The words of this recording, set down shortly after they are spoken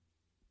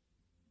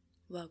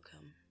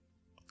Welcome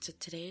to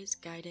today's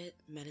guided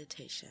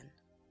meditation.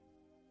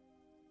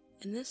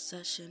 In this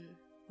session,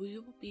 we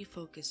will be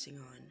focusing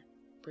on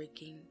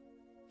breaking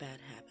bad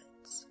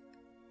habits.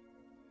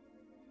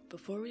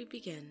 Before we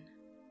begin,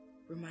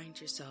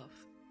 remind yourself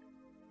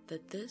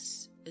that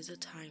this is a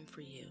time for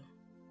you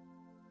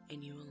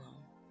and you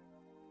alone.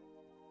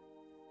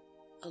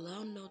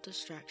 Allow no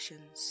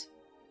distractions,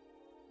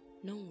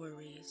 no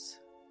worries,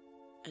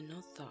 and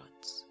no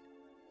thoughts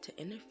to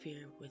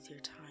interfere with your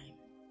time.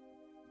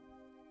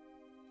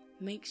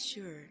 Make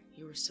sure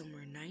you are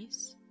somewhere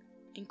nice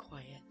and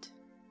quiet.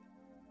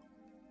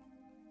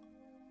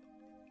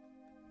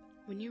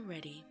 When you're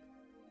ready,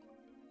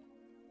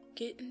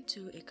 get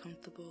into a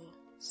comfortable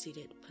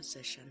seated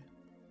position,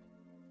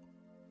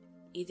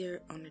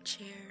 either on a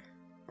chair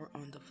or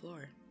on the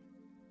floor,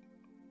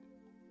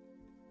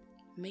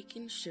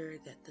 making sure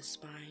that the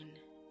spine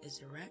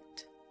is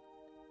erect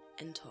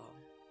and tall.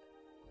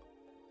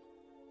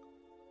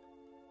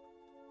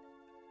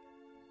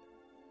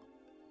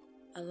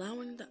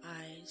 Allowing the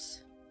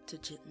eyes to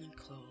gently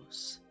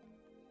close,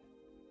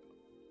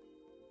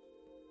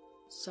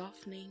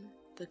 softening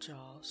the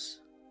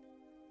jaws,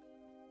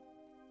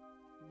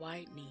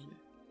 widening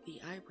the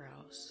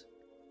eyebrows,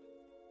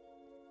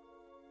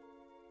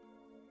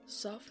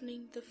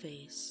 softening the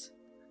face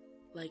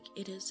like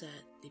it is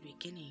at the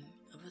beginning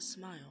of a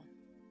smile,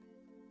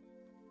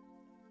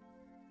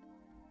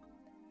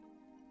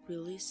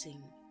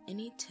 releasing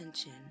any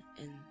tension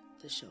in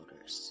the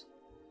shoulders,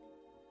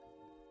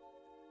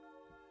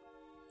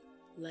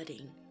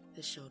 letting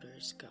the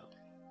shoulders go.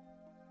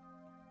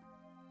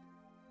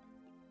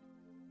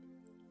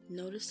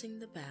 Noticing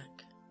the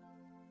back,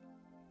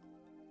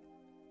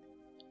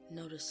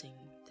 noticing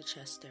the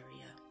chest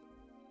area.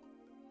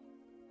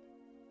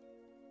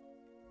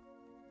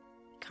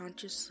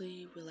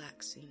 Consciously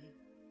relaxing,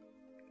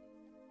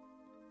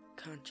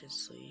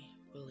 consciously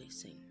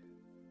releasing.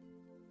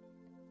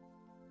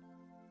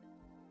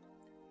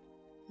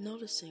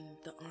 Noticing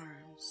the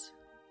arms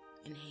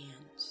and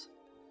hands.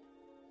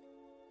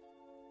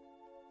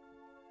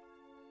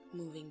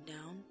 Moving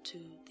down to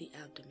the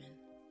abdomen,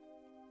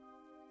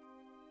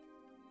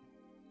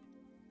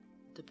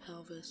 the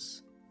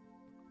pelvis,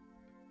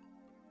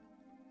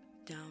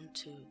 down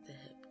to the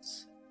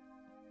hips,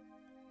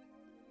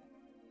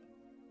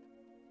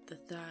 the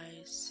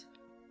thighs,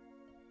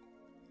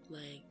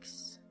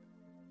 legs,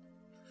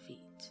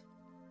 feet.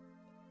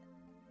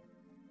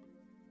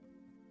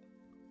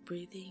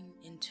 Breathing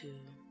into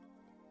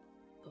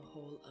the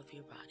whole of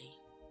your body.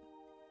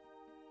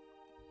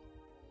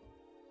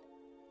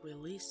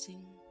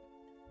 Releasing,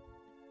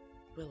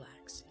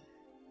 relaxing.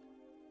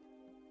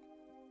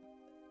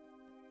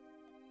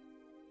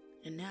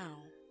 And now,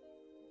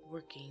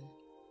 working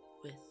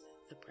with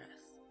the breath.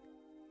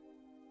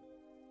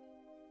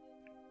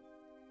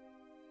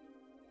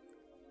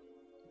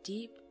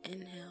 Deep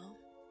inhale,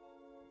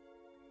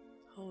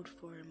 hold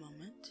for a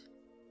moment.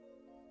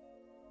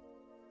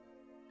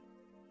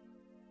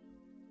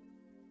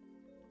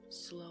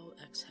 Slow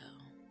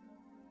exhale,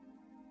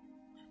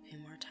 a few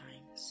more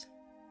times.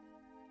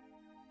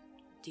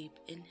 Deep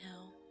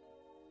inhale,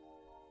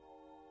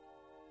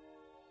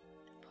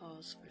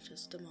 pause for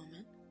just a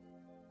moment.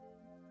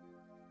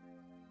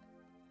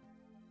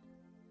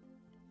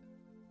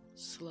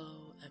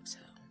 Slow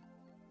exhale,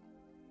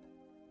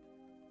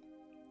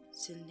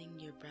 sending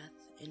your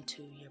breath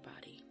into your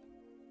body.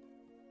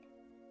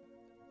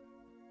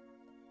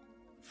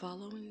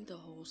 Following the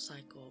whole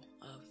cycle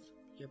of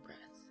your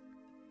breath.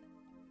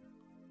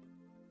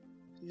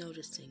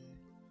 Noticing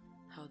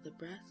how the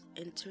breath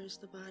enters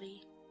the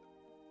body.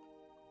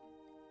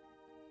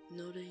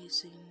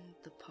 Noticing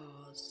the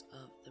pause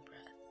of the breath,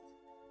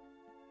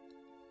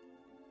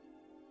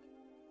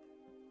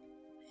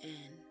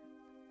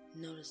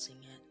 and noticing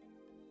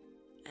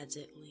it as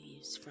it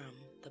leaves from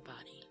the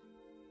body.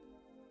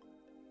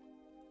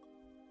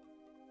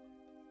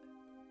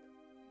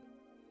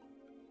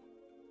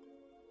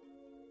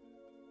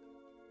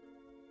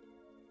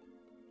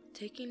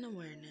 Taking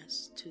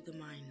awareness to the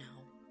mind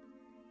now.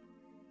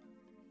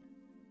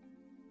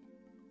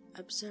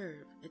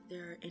 Observe if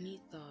there are any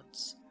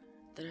thoughts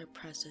that are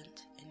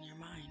present in your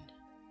mind.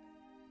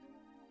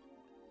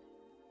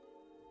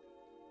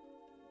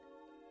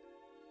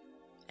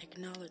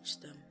 Acknowledge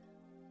them,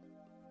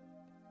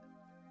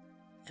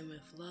 and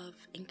with love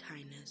and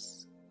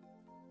kindness,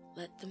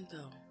 let them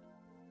go.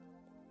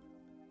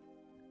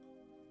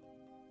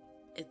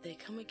 If they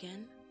come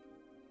again,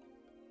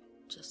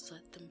 just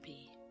let them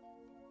be.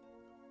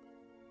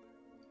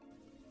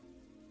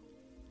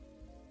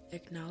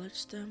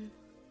 Acknowledge them,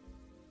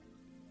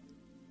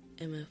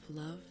 and with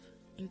love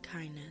and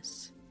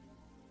kindness,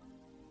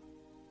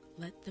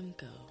 let them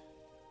go.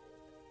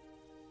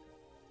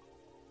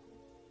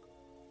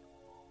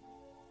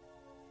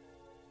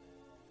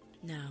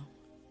 Now,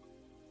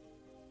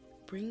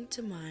 bring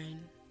to mind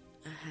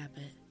a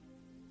habit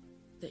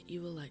that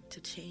you would like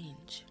to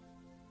change.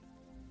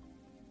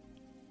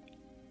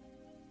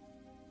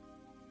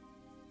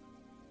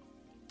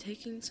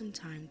 Taking some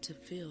time to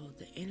feel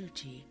the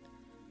energy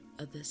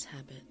of this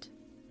habit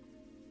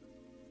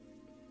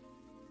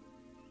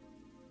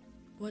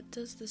What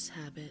does this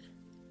habit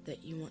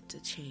that you want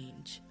to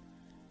change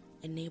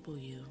enable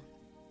you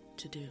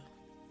to do?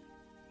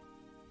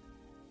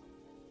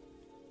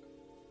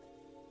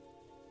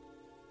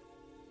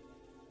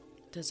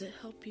 Does it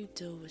help you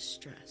deal with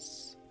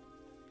stress?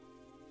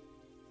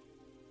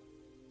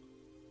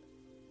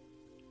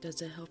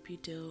 Does it help you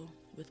deal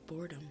with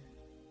boredom?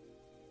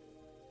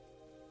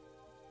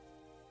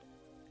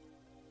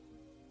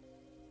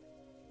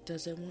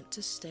 Does it want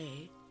to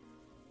stay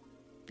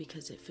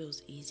because it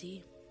feels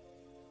easy?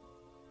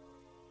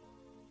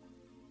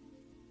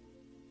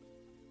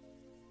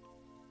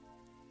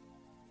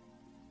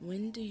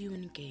 When do you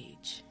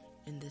engage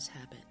in this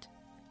habit?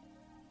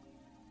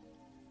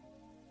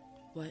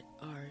 What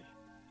are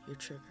your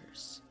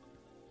triggers?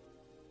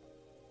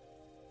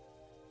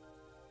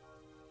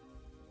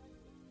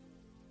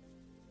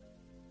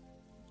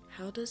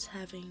 How does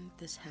having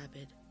this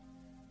habit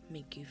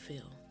make you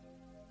feel?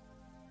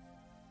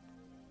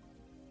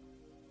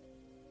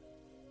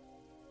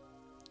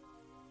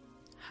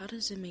 How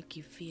does it make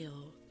you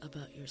feel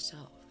about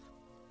yourself?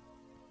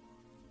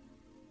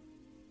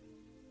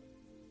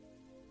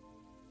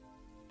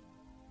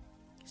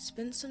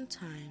 Spend some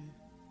time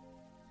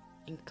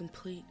in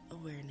complete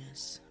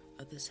awareness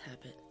of this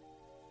habit.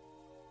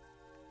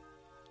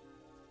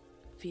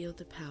 Feel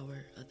the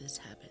power of this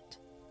habit.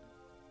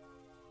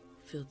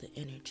 Feel the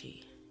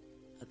energy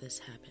of this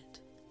habit.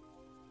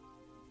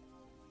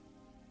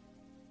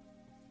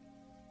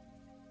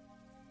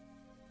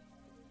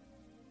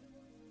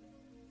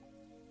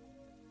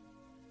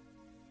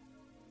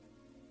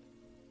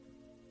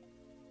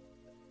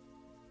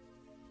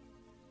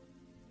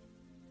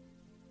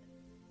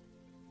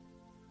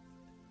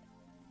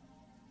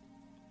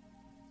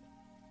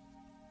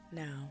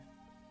 Now,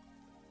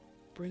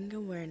 bring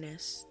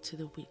awareness to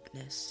the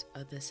weakness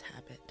of this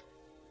habit.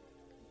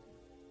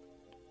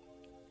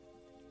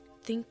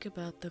 Think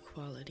about the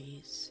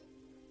qualities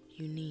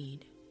you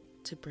need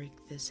to break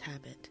this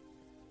habit.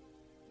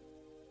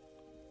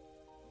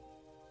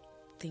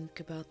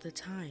 Think about the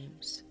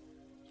times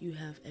you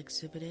have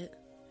exhibited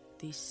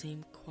these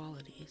same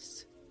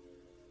qualities.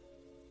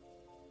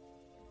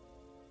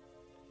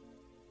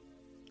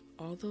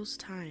 All those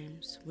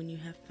times when you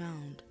have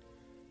found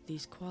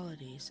these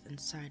qualities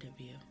inside of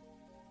you.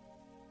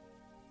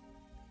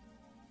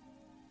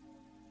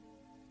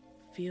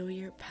 Feel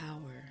your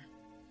power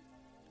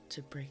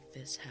to break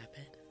this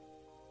habit.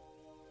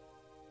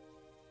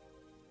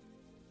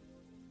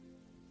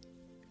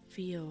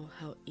 Feel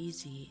how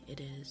easy it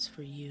is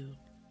for you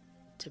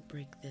to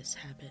break this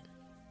habit.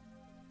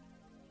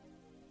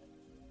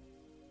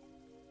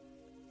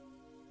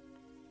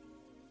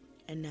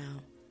 And now,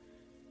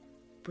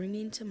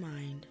 bringing to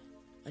mind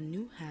a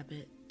new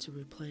habit to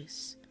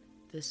replace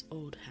this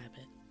old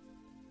habit.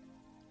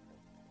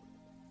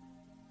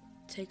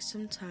 Take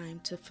some time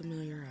to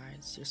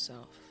familiarize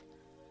yourself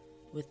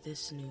with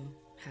this new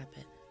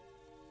habit.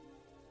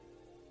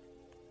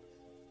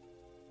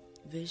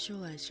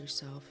 Visualize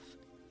yourself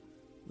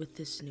with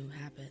this new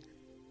habit.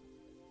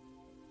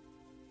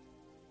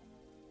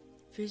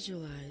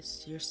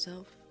 Visualize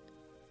yourself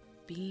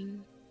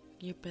being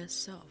your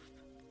best self.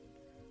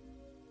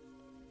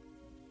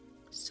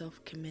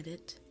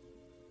 Self-committed,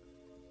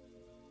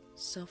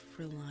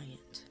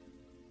 self-reliant.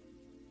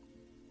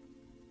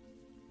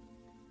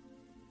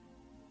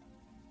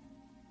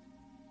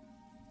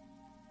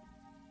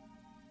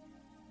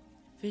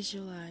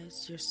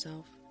 Visualize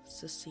yourself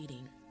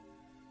succeeding.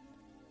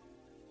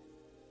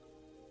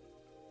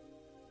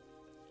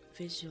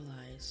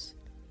 Visualize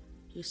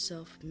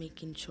yourself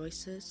making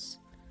choices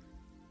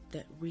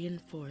that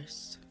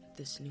reinforce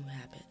this new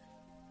habit.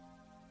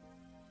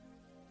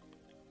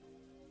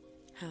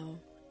 How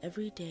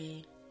every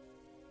day,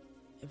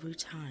 every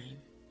time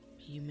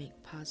you make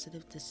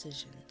positive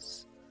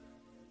decisions,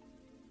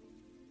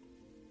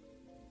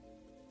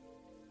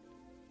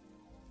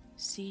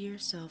 see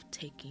yourself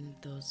taking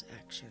those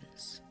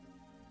actions.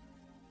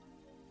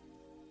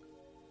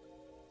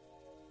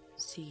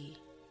 See,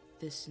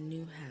 this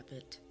new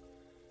habit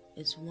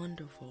is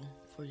wonderful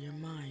for your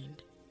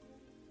mind,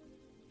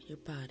 your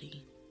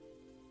body,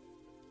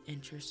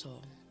 and your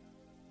soul.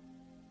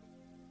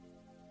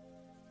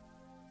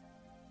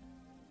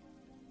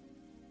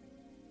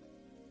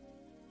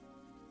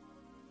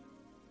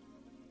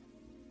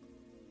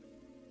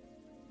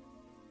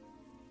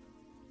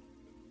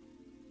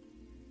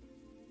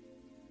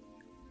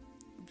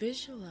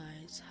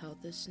 Visualize how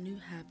this new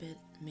habit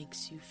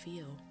makes you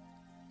feel.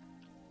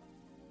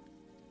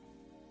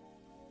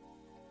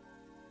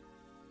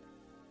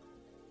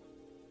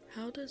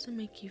 How does it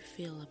make you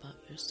feel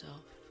about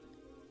yourself?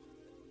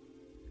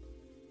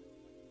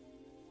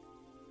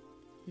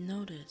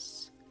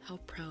 Notice how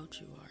proud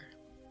you are,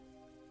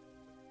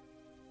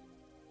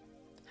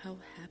 how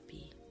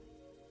happy,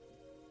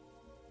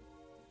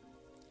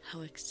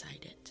 how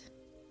excited,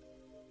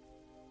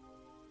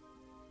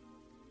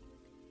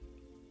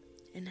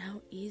 and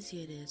how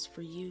easy it is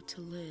for you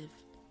to live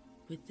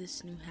with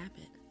this new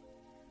habit,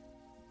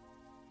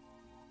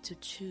 to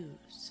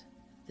choose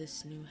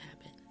this new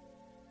habit.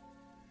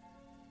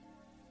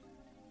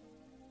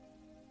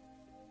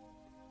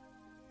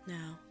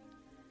 Now,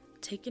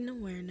 take an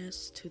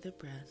awareness to the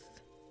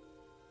breath.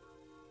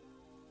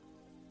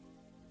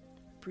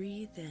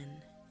 Breathe in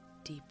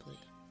deeply.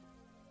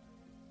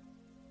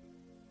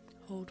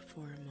 Hold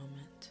for a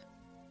moment.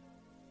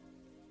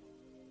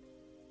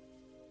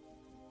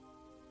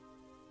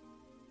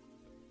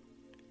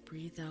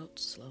 Breathe out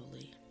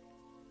slowly.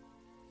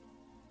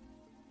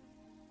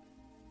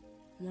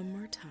 One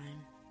more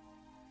time.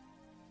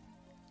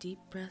 Deep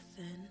breath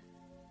in.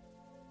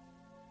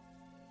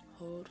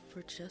 Hold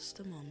for just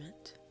a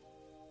moment.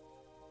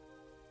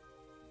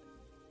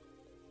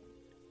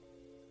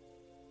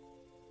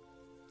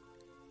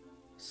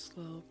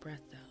 Slow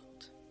breath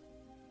out.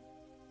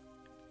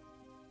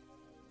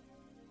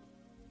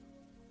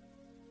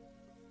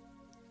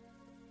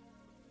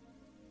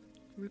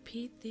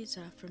 Repeat these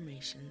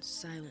affirmations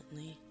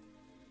silently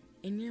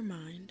in your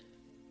mind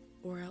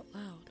or out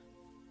loud.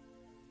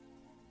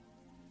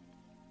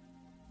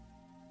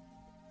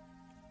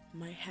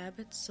 My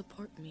habits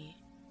support me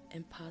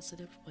in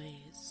positive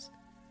ways.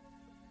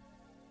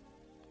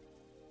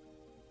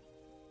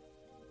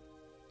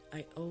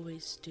 I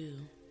always do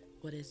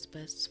what is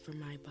best for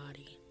my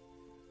body.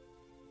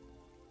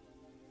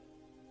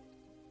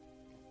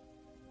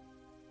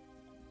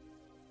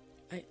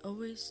 I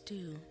always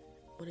do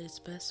what is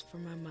best for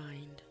my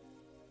mind.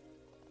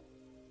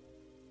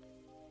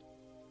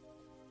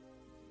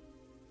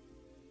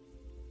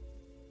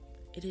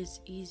 It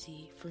is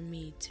easy for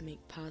me to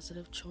make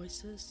positive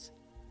choices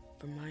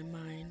for my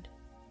mind,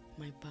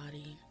 my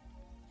body,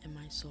 and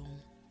my soul.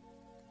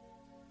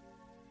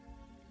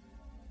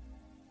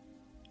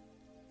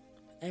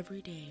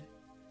 Every day,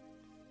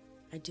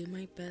 I do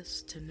my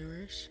best to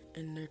nourish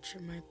and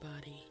nurture my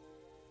body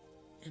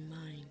and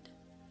mind.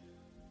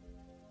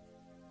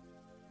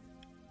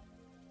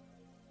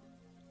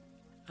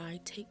 I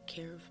take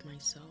care of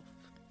myself.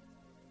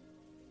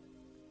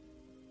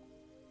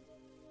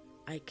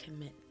 I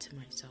commit to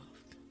myself.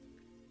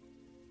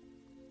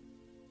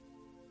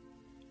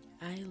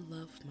 I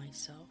love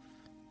myself.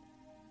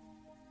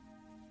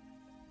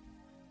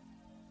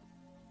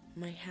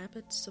 My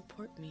habits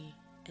support me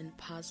in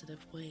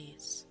positive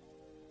ways.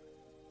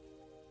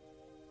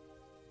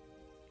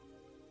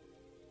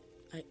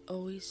 I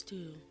always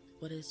do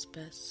what is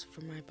best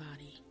for my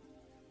body.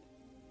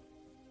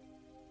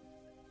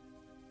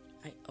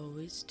 I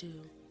always do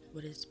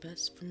what is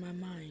best for my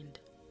mind.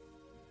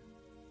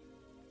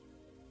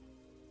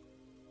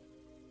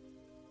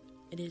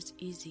 It is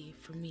easy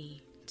for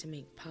me to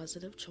make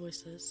positive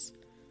choices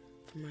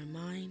for my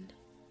mind,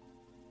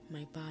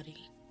 my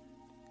body,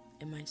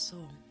 and my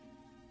soul.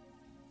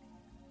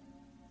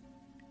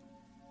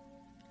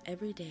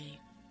 Every day,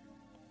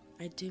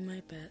 I do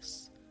my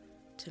best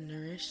to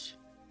nourish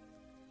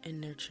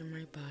and nurture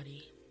my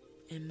body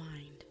and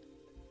mind.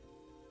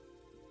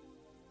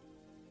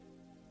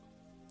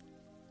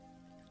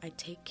 I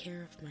take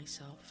care of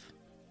myself.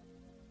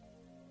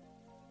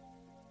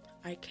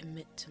 I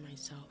commit to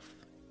myself.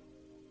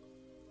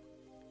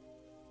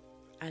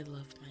 I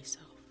love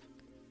myself.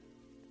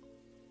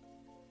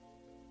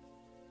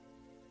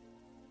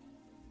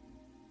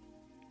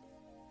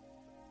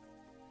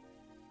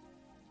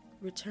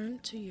 Return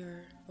to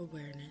your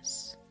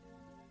awareness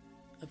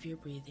of your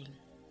breathing.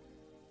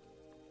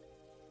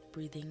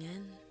 Breathing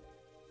in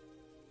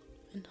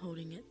and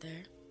holding it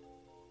there.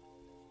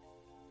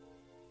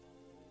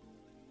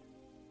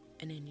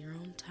 And in your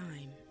own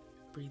time,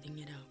 breathing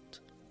it out.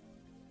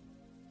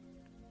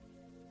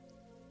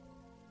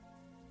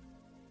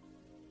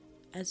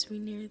 As we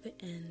near the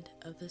end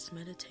of this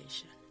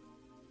meditation,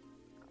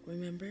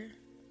 remember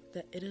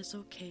that it is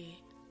okay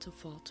to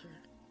falter.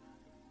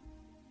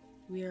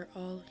 We are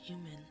all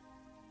human.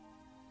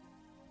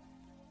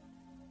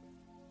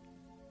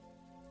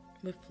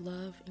 With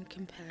love and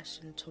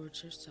compassion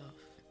towards yourself,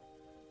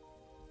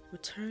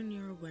 return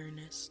your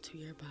awareness to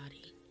your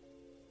body.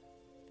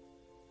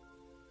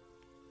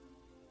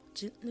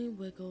 Gently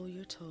wiggle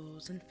your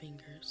toes and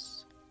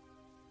fingers.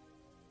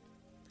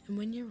 And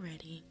when you're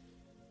ready,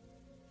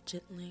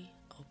 gently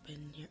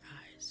open your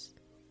eyes.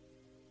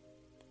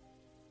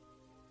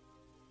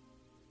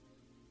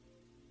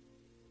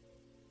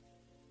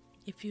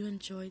 If you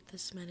enjoyed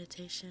this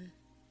meditation,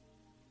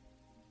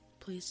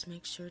 please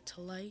make sure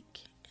to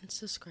like and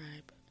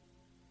subscribe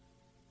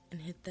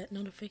and hit that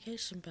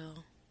notification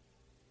bell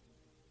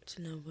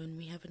to know when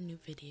we have a new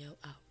video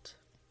out.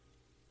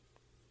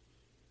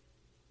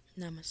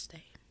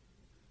 Namaste.